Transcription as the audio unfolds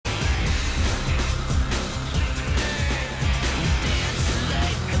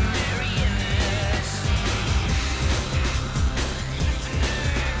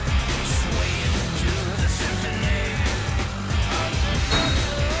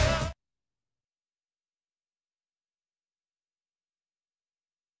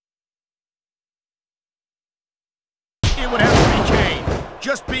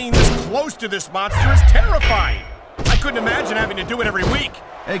Just being this close to this monster is terrifying. I couldn't imagine having to do it every week.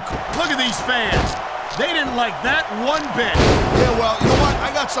 Hey, look at these fans. They didn't like that one bit. Yeah, well, you know what?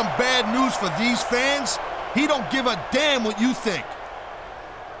 I got some bad news for these fans. He don't give a damn what you think.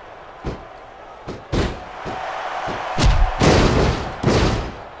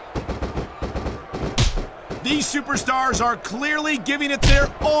 These superstars are clearly giving it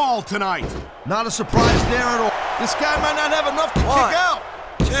their all tonight. Not a surprise there at all. This guy might not have enough to kick out.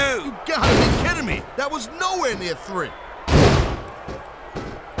 2. You gotta be kidding me. That was nowhere near 3.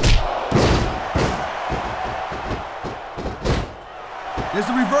 There's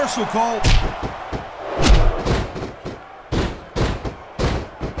the reversal, Cole.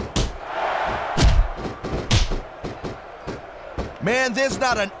 Man, there's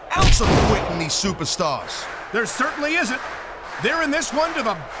not an ounce of quit in these superstars. There certainly isn't. They're in this one to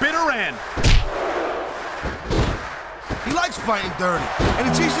the bitter end. He likes fighting dirty, and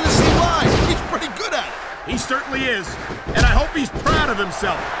it's easy to see why. He's pretty good at it. He certainly is, and I hope he's proud of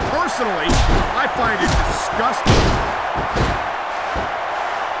himself. Personally, I find it disgusting.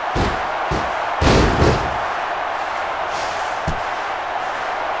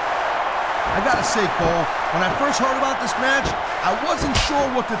 I gotta say, Cole, when I first heard about this match, I wasn't sure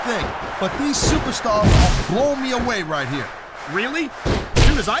what to think, but these superstars are blowing me away right here. Really? As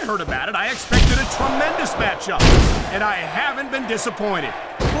soon as I heard about it, I expected a tremendous matchup, and I haven't been disappointed.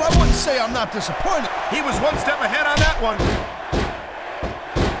 Well, I wouldn't say I'm not disappointed. He was one step ahead on that one.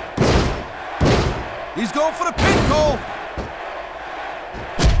 He's going for the pin, Cole.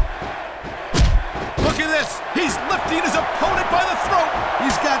 Look at this. He's lifting his opponent by the throat.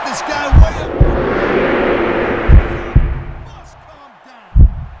 He's got this guy way up. Must calm down.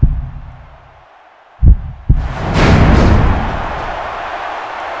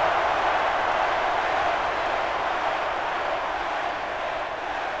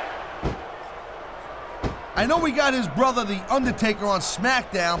 I know we got his brother, The Undertaker, on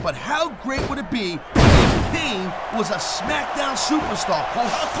SmackDown, but how great would it be if Kane was a SmackDown superstar? Cole,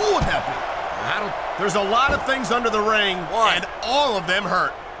 how cool would that be? There's a lot of things under the ring, and all of them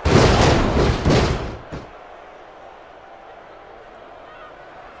hurt.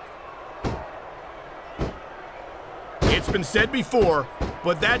 It's been said before,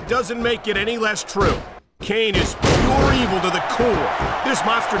 but that doesn't make it any less true. Kane is pure evil to the core. This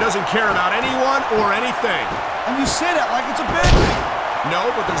monster doesn't care about anyone or anything. And you say that like it's a bad thing. No,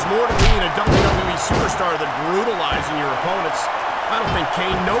 but there's more to being a WWE superstar than brutalizing your opponents. I don't think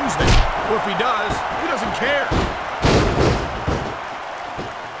Kane knows that. Or if he does, he doesn't care.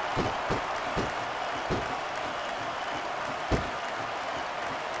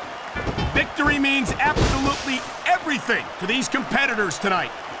 Victory means absolutely everything to these competitors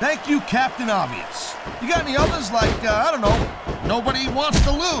tonight. Thank you, Captain Obvious. You got any others like, I don't know, nobody wants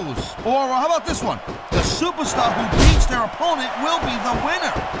to lose? Or how about this one? The superstar who beats their opponent will be the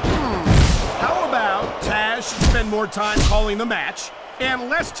winner. How about Taz should spend more time calling the match and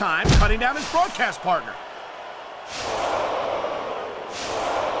less time cutting down his broadcast partner?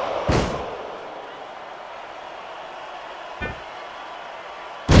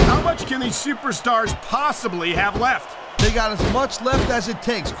 How much can these superstars possibly have left? They got as much left as it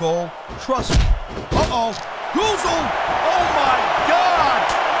takes, Cole. Trust me. Uh-oh. Goozle! Oh, my God!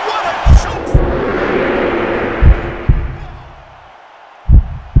 What a choke!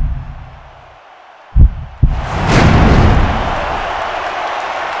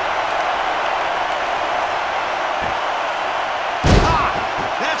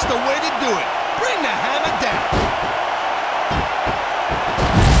 That's the way to do it. Bring the hammer down.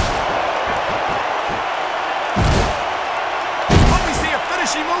 Let me see a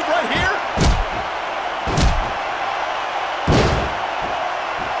finishing move right here.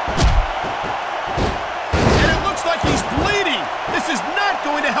 And it looks like he's bleeding. This is not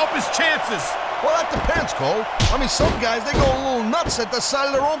going to help his chances. Well, that depends, Cole. I mean, some guys, they go a little nuts at the sight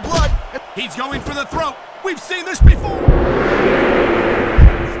of their own blood. He's going for the throat. We've seen this before.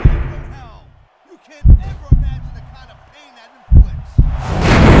 You can't ever imagine the kind of pain that inflicts.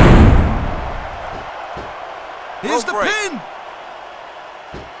 Here's the pin.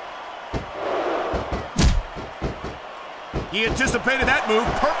 He anticipated that move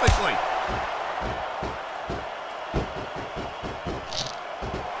perfectly.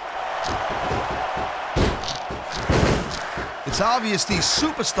 It's obvious these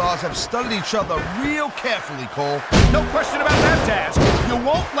superstars have studied each other real carefully, Cole. No question about that, Taz. You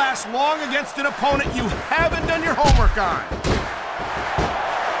won't last long against an opponent you haven't done your homework on.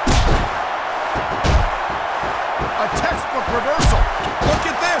 A textbook reversal. Look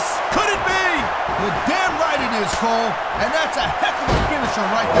at this. Could it be? You're damn right it is, Cole. And that's a heck of a finish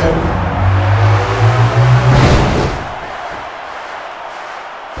finisher right there.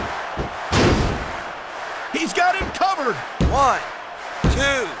 He's got him covered. 1,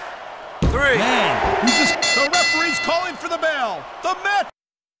 2, 3. Man, he's just... The referee's calling for the bell. The match.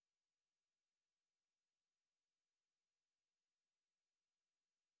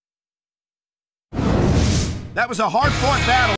 That was a hard-fought battle.